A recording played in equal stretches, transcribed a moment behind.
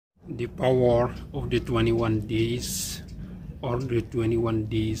The power of the 21 days or the 21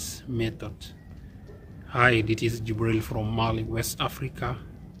 days method. Hi, this is Jibril from Mali, West Africa.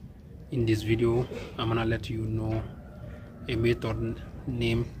 In this video, I'm gonna let you know a method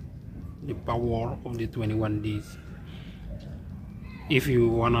named the power of the 21 days. If you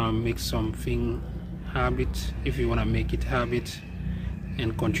wanna make something habit, if you wanna make it habit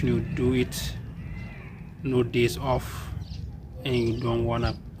and continue to do it, no days off, and you don't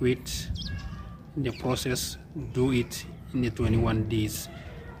wanna quit the process, do it in the 21 days.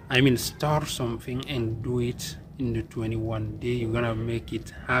 I mean, start something and do it in the 21 days. You're gonna make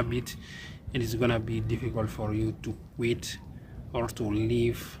it habit, and it's gonna be difficult for you to quit or to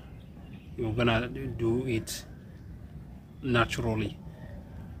leave. You're gonna do it naturally.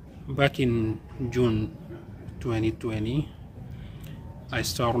 Back in June 2020, I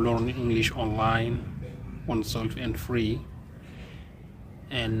started learning English online, on self and free.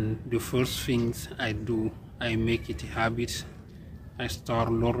 And the first things I do, I make it a habit. I start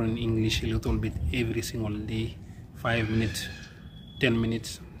learning English a little bit every single day, 5 minutes, 10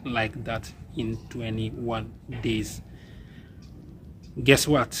 minutes, like that, in 21 days. Guess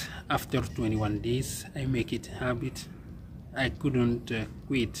what? After 21 days, I make it a habit. I couldn't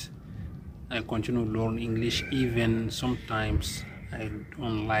quit. I continue to learn English. Even sometimes I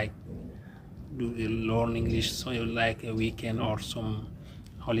don't like to learn English, so like a weekend or some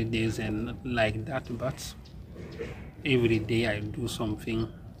holidays and like that, but every day I do something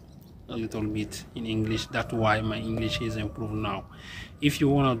a little bit in English. That's why my English is improved now. If you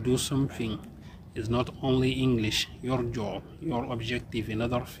want to do something, it's not only English, your job, your objective,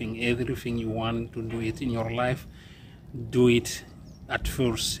 another thing, everything you want to do it in your life, do it at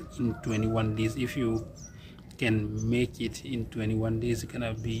first in 21 days. If you can make it in 21 days, it's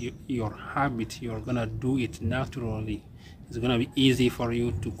gonna be your habit. You're gonna do it naturally. It's gonna be easy for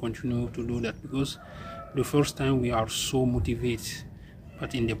you to continue to do that, because the first time we are so motivated,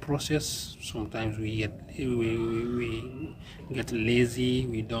 but in the process sometimes we get lazy,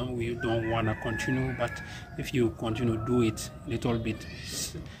 we don't want to continue. But if you continue to do it a little bit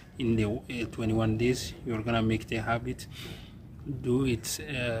in the 21 days, you're gonna make it a habit. Do it,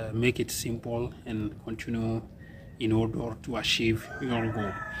 make it simple and continue in order to achieve your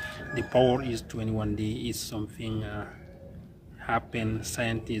goal. The power is 21 days is something happen.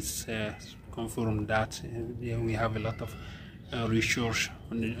 Scientists confirm that. We have a lot of research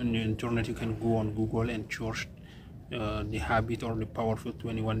on the internet. You can go on Google and search the habit or the power for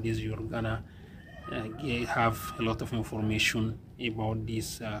 21 days. You're gonna have a lot of information about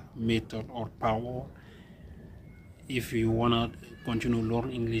this method or power. If you wanna continue to learn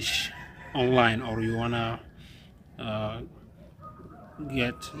English online, or you wanna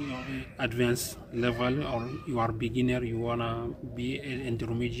get advanced level, or you are beginner, you wanna be an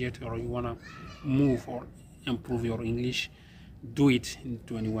intermediate, or you wanna move or improve your English, do it in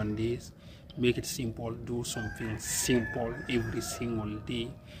 21 days. Make it simple. Do something simple every single day,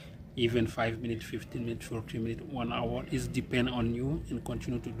 even 5 minutes, 15 minutes, 30 minutes, 1 hour. It depends on you, and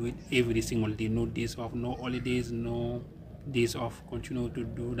continue to do it every single day. No days off, no holidays, no days off. Continue to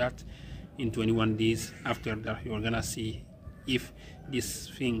do that in 21 days. After that, you're gonna see if these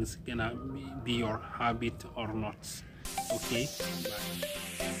things gonna be your habit or not. Okay,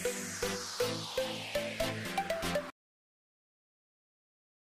 bye.